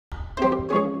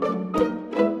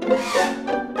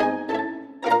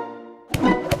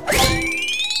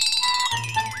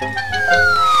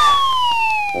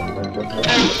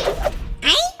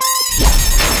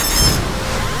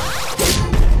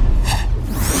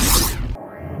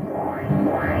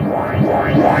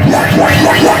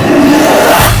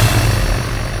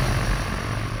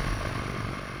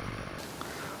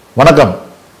வணக்கம்.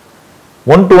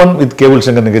 One to one with cable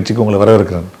Shankar நிகழ்ச்சிக்கு உங்களை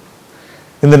வரவேற்கிறேன்.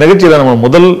 இந்த நிகழ்ச்சியில் நம்ம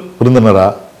முதல்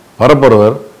விருந்தினராக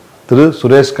வரப்போறவர் திரு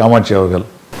சுரேஷ் காமாட்சி அவர்கள்.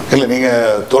 இல்லை,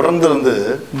 நீங்கள் தொடர்ந்து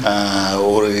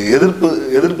ஒரு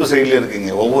எதிர்ப்பு சைடில் இருக்கீங்க.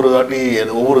 ஒவ்வொரு வாட்டி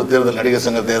ஒவ்வொரு தேர்தல், நடிகர்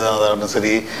சங்க தேர்தலாக இருந்தாலும்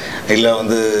சரி, இல்லை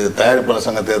தயாரிப்பாளர்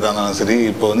சங்க தேர்தலாக இருந்தாலும் சரி,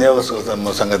 இப்போ விநியோக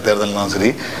சங்க தேர்தல்னாலும்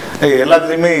சரி,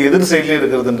 எல்லாத்துலேயுமே எதிர் சைட்லேயே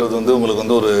இருக்கிறதுன்றது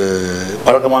உங்களுக்கு ஒரு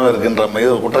பழக்கமாக இருக்குன்ற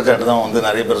மாதிரி ஒரு குற்றச்சாட்டு தான்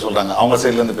நிறைய பேர் சொல்கிறாங்க அவங்க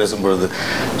சைட்லேருந்து பேசும்பொழுது.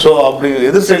 ஸோ அப்படி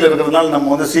எதிர் சைடில் இருக்கிறதுனால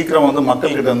நம்ம சீக்கிரம்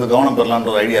மக்கள்கிட்ட கவனம்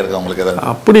பெறலான்ற ஒரு ஐடியா இருக்குது அவங்களுக்கு ஏதாவது?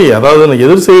 அப்படி, அதாவது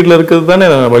எதிர் சைடில் இருக்கிறது தானே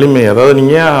வலிமை. அதாவது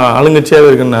நீங்கள் ஆளுங்கட்சியாகவே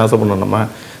இருக்குன்னு ஆசைப்படணும். நம்ம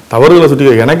தவறுகளை சுட்டி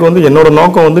எனக்கு என்னோட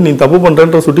நோக்கம் நீ தப்பு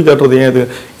பண்ணுறேன்ற சுட்டி காட்டுறது. ஏன்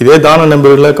இதே தான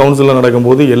நம்பர்களில் கவுன்சிலில்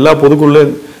நடக்கும்போது எல்லா பொதுக்குள்ளே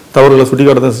தவறுகளை சுட்டி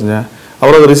காட்ட தான் செஞ்சேன்.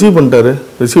 அவர் அதை ரிசீவ் பண்ணிட்டாரு.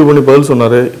 ரிசீவ் பண்ணி பதில்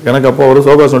சொன்னார். எனக்கு அப்போ அவர்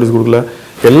சோகாஸ் நோட்டீஸ் கொடுக்கல.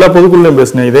 எல்லா பொதுக்குள்ளேயும்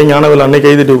பேசினேன். இதே ஞானவேல் அன்னைக்கு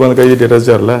கைதிட்டி உட்காந்து கைதிட்டி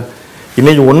ரசிச்சார்ல.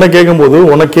 இன்னைக்கு உன்னை கேட்கும்போது,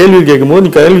 உன்னை கேள்வி கேட்கும்போது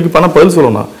நீ கேள்விக்கு பதில்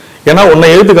சொல்லணும். ஏன்னா உன்னை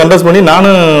எழுத்து கண்டஸ்ட் பண்ணி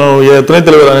நானும் துணைத்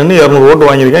தலைவராக 200 ஓட்டு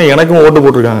வாங்கியிருக்கேன். எனக்கும் ஓட்டு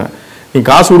போட்டிருக்காங்க. நீ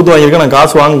காசு கொடுத்து வாங்கியிருக்கேன், நான்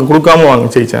காசு கொடுக்காம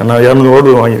ஜெயிச்சேன். நான் 200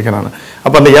 ஓட்டு வாங்கியிருக்கேன். நான்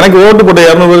அப்போ அந்த எனக்கு ஓட்டு போட்ட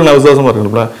 200 பேருக்கு நான் விசுவாசமாக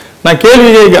இருக்கணும்ல. நான்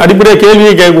அடிப்படையாக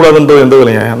கேள்வியே கேட்கக்கூடாதுன்றது எந்த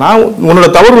வேலையா? நான் உன்னோட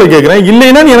தவறுகளை கேட்குறேன்.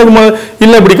 இல்லைன்னா நீ எனக்கு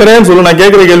இல்லை இப்படி கிடையாதுன்னு சொல்லு. நான்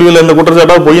கேட்குற கேள்வியில் இந்த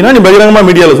குற்றச்சாட்டாக போயினா நீ பகிரங்கமாக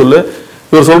மீடியாவில் சொல்லு.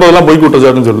 இவர் சொல்றதெல்லாம் பொய்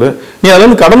குற்றச்சாட்டுன்னு சொல்லு. நீ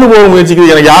அதில் கடந்து போக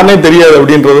முயற்சிக்கிறது எனக்கு யாருனே தெரியாது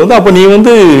அப்படின்றது அப்போ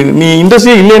நீ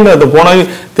இண்டஸ்ட்ரியே இல்லைன்னு அதை போன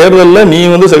தேர்தலில் நீ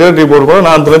செக்ரட்டரி போடுறப்போ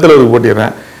நான் துணைத் தலைவருக்கு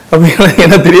போட்டிடுறேன். அப்படின்னா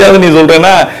என்ன தெரியாது நீ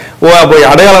சொல்றேன்னா, அப்போ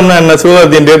அடையாளம்னா என்ன?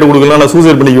 சிவகார்த்தியன் டேட்டு கொடுக்கலாம், நான்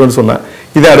சூசைட் பண்ணிக்குவேன்னு சொன்னேன்.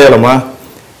 இது அடையாளமா?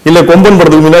 இல்லை கொம்பன்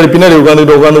படத்துக்கு பின்னாடி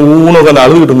உட்காந்து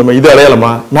அழுதுகிட்டு இருந்தோம். இது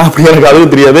அடையாளமா? நான் அப்படி எனக்கு அழுகு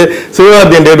தெரியாது.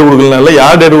 சிவகார்த்தியன் டேட்டு கொடுக்கலாம், இல்லை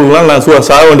யார் டேட்டு கொடுக்கலாம் நான்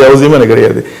சாக வேண்டிய அவசியமே எனக்கு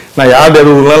கிடையாது. நான் யார் டேட்டு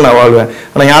கொடுக்கலாம் நான் வாழ்வேன்.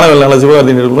 ஆனால் ஞானவேல்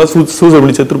சிவகார்த்தியன் டேட்டு கொடுக்கலாம் சூசைட்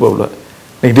பண்ணி செத்துருப்பாப்ல.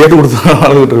 இன்னைக்கு டேட்டு கொடுத்தா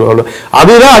வாழ்ந்துட்டு இருப்பாப்ல.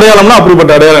 அதுதான் அடையாளம்னா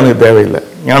அப்படிப்பட்ட அடையாளம் எனக்கு தேவையில்லை.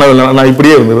 ஞானவேல் நான்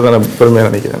இப்படியே இருந்தது நான் பெருமையாக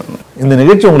நினைக்கிறேன். இந்த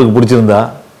நிகழ்ச்சி உங்களுக்கு பிடிச்சிருந்தா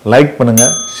லைக் பண்ணுங்க,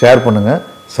 ஷேர் பண்ணுங்க,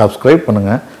 சப்ஸ்கிரைப்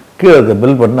பண்ணுங்க, கீழே இருக்க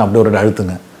பெல் பட்டன் அப்படியே ஒரு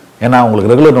அழுத்துங்க. ஏன்னா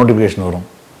உங்களுக்கு ரெகுலர் நோட்டிஃபிகேஷன் வரும்.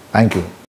 தேங்க்யூ.